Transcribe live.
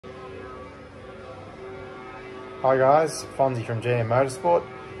Hi guys, Phonsy from Motorsport.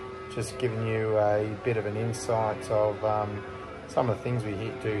 Just giving you a bit of an insight of some of the things we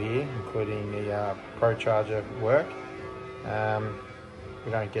do here, including the ProCharger work.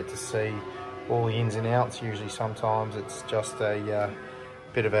 We don't get to see all the ins and outs. Usually sometimes it's just a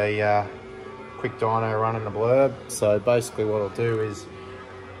bit of a quick dyno running the blurb. So basically what I'll do is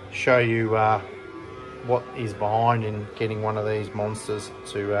show you what is behind in getting one of these monsters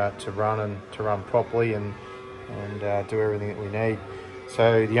to run properly and do everything that we need.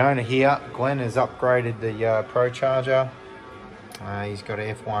 So the owner here, Glenn, has upgraded the ProCharger. He's got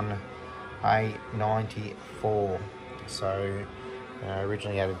a F1 A94. So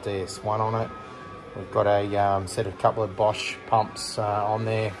originally had a DS1 on it. We've got a set of couple of Bosch pumps on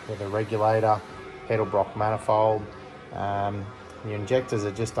there with a regulator, pedal block manifold. The injectors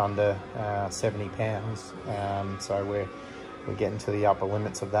are just under 70 pounds, so we're getting to the upper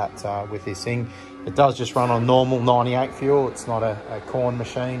limits of that with this thing. It does just run on normal 98 fuel. It's not a corn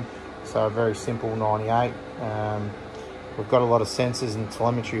machine, so a very simple 98. We've got a lot of sensors and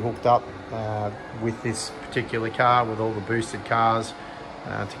telemetry hooked up with this particular car, with all the boosted cars,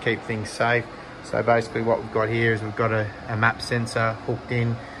 to keep things safe. So basically what we've got here is we've got a map sensor hooked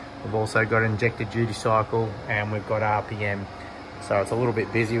in. We've also got an injected duty cycle, and we've got RPM. So it's a little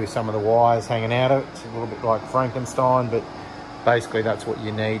bit busy with some of the wires hanging out of it. It's a little bit like Frankenstein, but basically that's what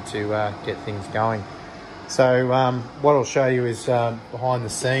you need to get things going. So what I'll show you is behind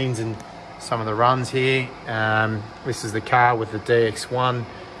the scenes and some of the runs here. This is the car with the DX1,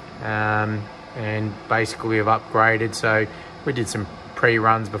 and basically we've upgraded. So we did some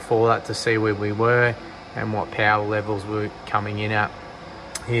pre-runs before that to see where we were and what power levels we're coming in at.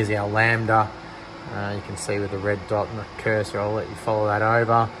 Here's our Lambda. You can see with the red dot and the cursor. I'll let you follow that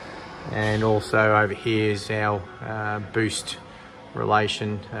over. And also over here is our boost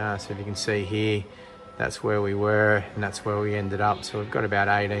relation. So if you can see here, that's where we were and that's where we ended up. So we've got about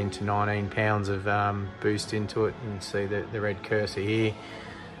 18 to 19 pounds of boost into it. You can see the red cursor here.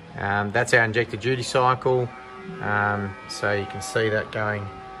 That's our injected duty cycle. So you can see that going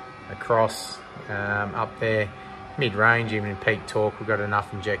across up there, mid-range, even in peak torque. We've got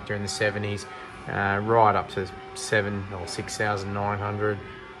enough injector in the 70s. Right up to 7,000 or 6,900,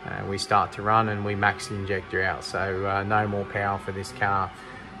 we start to run and we max the injector out, so no more power for this car.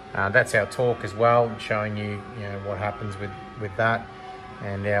 That's our torque as well, showing you, what happens with that,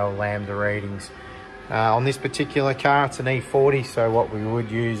 and our Lambda readings. On this particular car, it's an E40, so what we would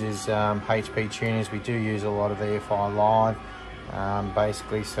use is HP tuners. We do use a lot of EFI Live,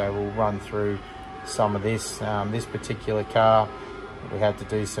 basically, so we'll run through some of this. This particular car, we had to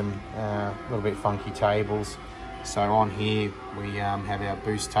do some little bit funky tables. So on here we have our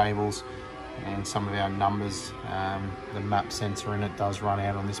boost tables and some of our numbers. The map sensor in it does run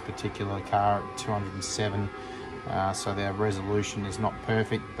out on this particular car at 207, so their resolution is not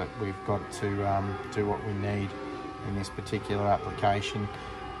perfect, but we've got to do what we need in this particular application.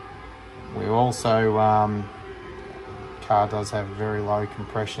 We also, car does have very low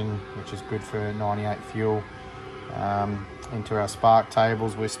compression, which is good for 98 fuel. Into our spark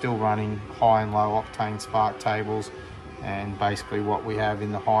tables, we're still running high and low octane spark tables, and basically what we have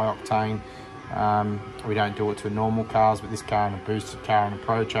in the high octane, we don't do it to normal cars, but this car and a boosted car and a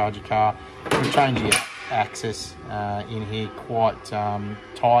ProCharger car, we change the axis in here quite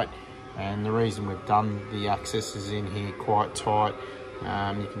tight, and the reason we've done the axis is in here quite tight,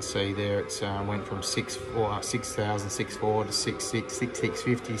 you can see there it's went from 6,604 to 6,600,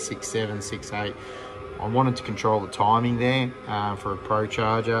 6,650, 6,700, 6,800. I wanted to control the timing there for a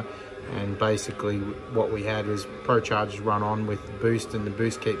ProCharger, and basically what we had was ProChargers run on with the boost, and the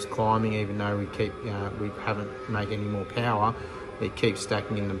boost keeps climbing even though we haven't made any more power. It keeps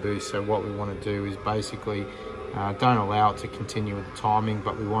stacking in the boost. So what we want to do is basically don't allow it to continue with the timing,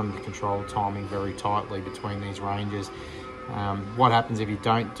 but we wanted to control timing very tightly between these ranges. What happens if you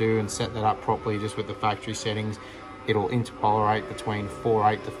don't do and set that up properly just with the factory settings, it'll interpolate between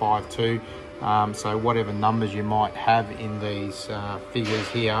 4.8 to 5.2. So whatever numbers you might have in these figures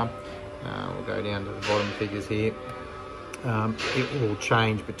here, we'll go down to the bottom figures here, it will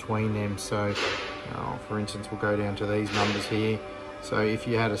change between them. So for instance, we'll go down to these numbers here. So if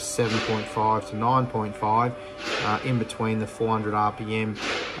you had a 7.5 to 9.5 in between the 400 RPM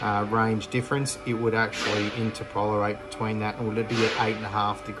range difference, it would actually interpolate between that, and would be at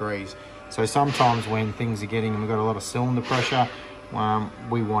 8.5 degrees. So sometimes when things are getting, we've got a lot of cylinder pressure,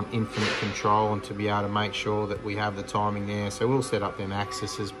 we want infinite control and to be able to make sure that we have the timing there. So we'll set up them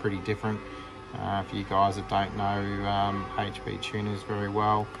axes pretty different. For you guys that don't know HP tuners very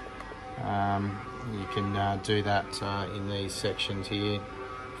well, you can do that in these sections here,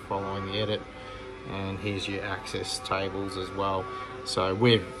 following the edit. and here's your access tables as well. So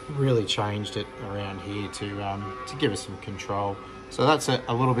we've really changed it around here to give us some control. So that's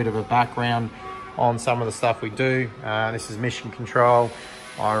a little bit of a background on some of the stuff we do. This is mission control.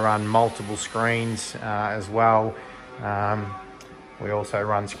 I run multiple screens as well. We also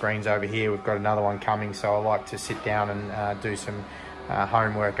run screens over here. We've got another one coming, so I like to sit down and do some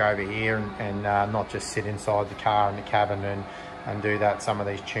homework over here and not just sit inside the car in the cabin and do that. Some of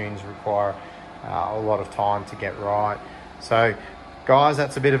these tunes require a lot of time to get right. So guys,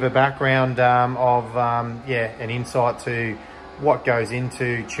 that's a bit of a background of an insight to what goes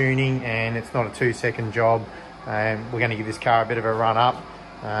into tuning, and it's not a 2-second job. We're going to give this car a bit of a run up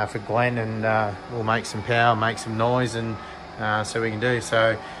for Glenn, and we'll make some power, make some noise, and so we can do.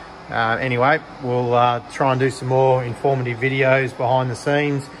 So anyway, we'll try and do some more informative videos behind the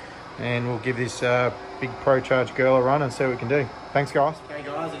scenes, and we'll give this big ProCharge girl a run and see what we can do. Thanks guys. Okay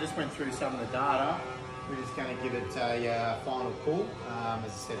guys, I just went through some of the data. We're just going to give it a final pull. As I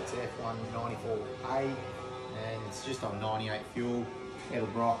said, it's F194A. And it's just on 98 fuel,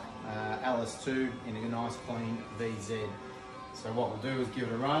 Edelbrock LS2 in a nice clean VZ. So what we'll do is give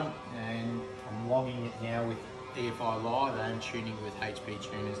it a run, and I'm logging it now with EFI Live and tuning with HP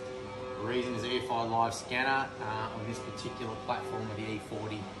tuners. The reason is EFI Live scanner on this particular platform with the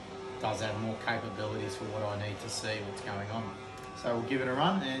E40 does have more capabilities for what I need to see what's going on. So we'll give it a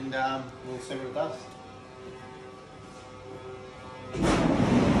run and we'll see what it does.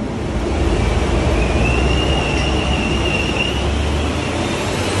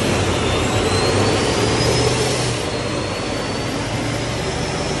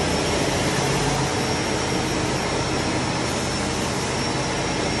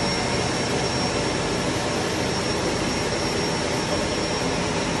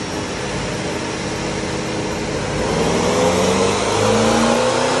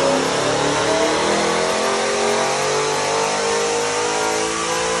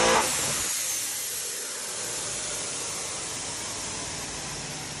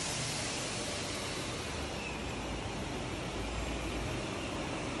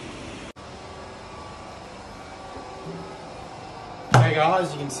 Hey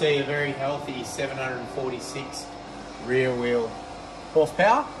guys, you can see a very healthy 746 rear wheel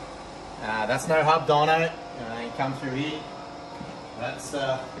horsepower. That's no hub dyno. You come through here, that's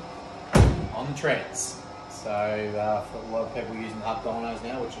on the treads. So for a lot of people using hub dynos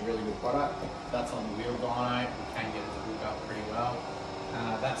now, which is a really good product, that's on the wheel dyno. We can get it to hook up pretty well.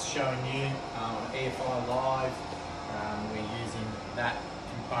 That's showing you on EFI Live. We're using that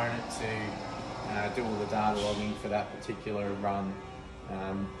component to do all the data logging for that particular run.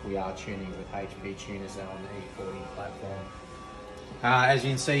 We are tuning with HP tuners on the E40 platform. As you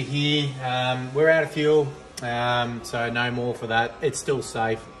can see here, we're out of fuel, so no more for that. It's still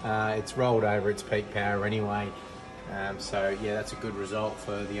safe. It's rolled over its peak power anyway. So yeah, that's a good result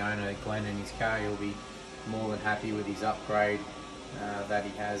for the owner, Glenn, and his car. He'll be more than happy with his upgrade that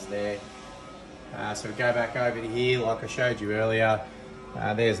he has there. So we go back over to here, like I showed you earlier.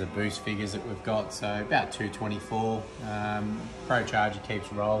 There's the boost figures that we've got, so about 224. ProCharger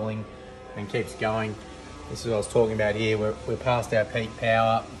keeps rolling and keeps going. This is what I was talking about here. We're past our peak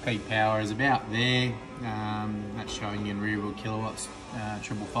power. Peak power is about there. That's showing you in rear wheel kilowatts,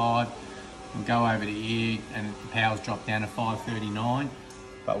 555. We'll go over to here and the power's dropped down to 539.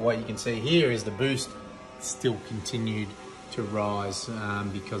 But what you can see here is the boost still continued to rise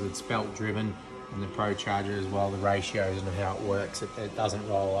because it's belt driven. And the ProCharger as well, the ratios and how it works, it doesn't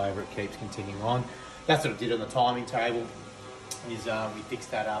roll over, it keeps continuing on. That's what it did on the timing table, is we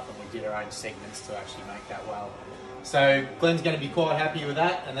fixed that up and we did our own segments to actually make that well. So Glenn's going to be quite happy with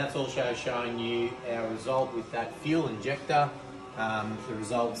that, and that's also showing you our result with that fuel injector. The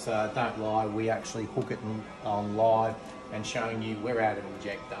results don't lie, we actually hook it on live and showing you we're out of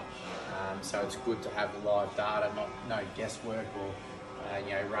injector. So it's good to have the live data, no guesswork or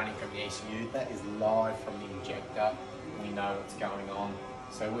running from the ECU. That is live from the injector. We know what's going on.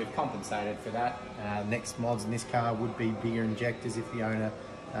 So we've compensated for that. Next mods in this car would be bigger injectors if the owner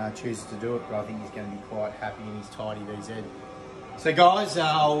chooses to do it, but I think he's going to be quite happy in his tidy VZ. So guys,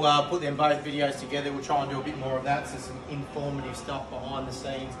 I'll put them both videos together. We'll try and do a bit more of that. So some informative stuff behind the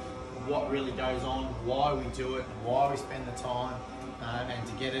scenes, what really goes on, why we do it, why we spend the time and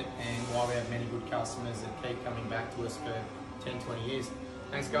to get it, and why we have many good customers that keep coming back to us for 10, 20 years.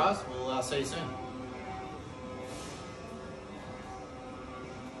 Thanks guys, we'll see you soon.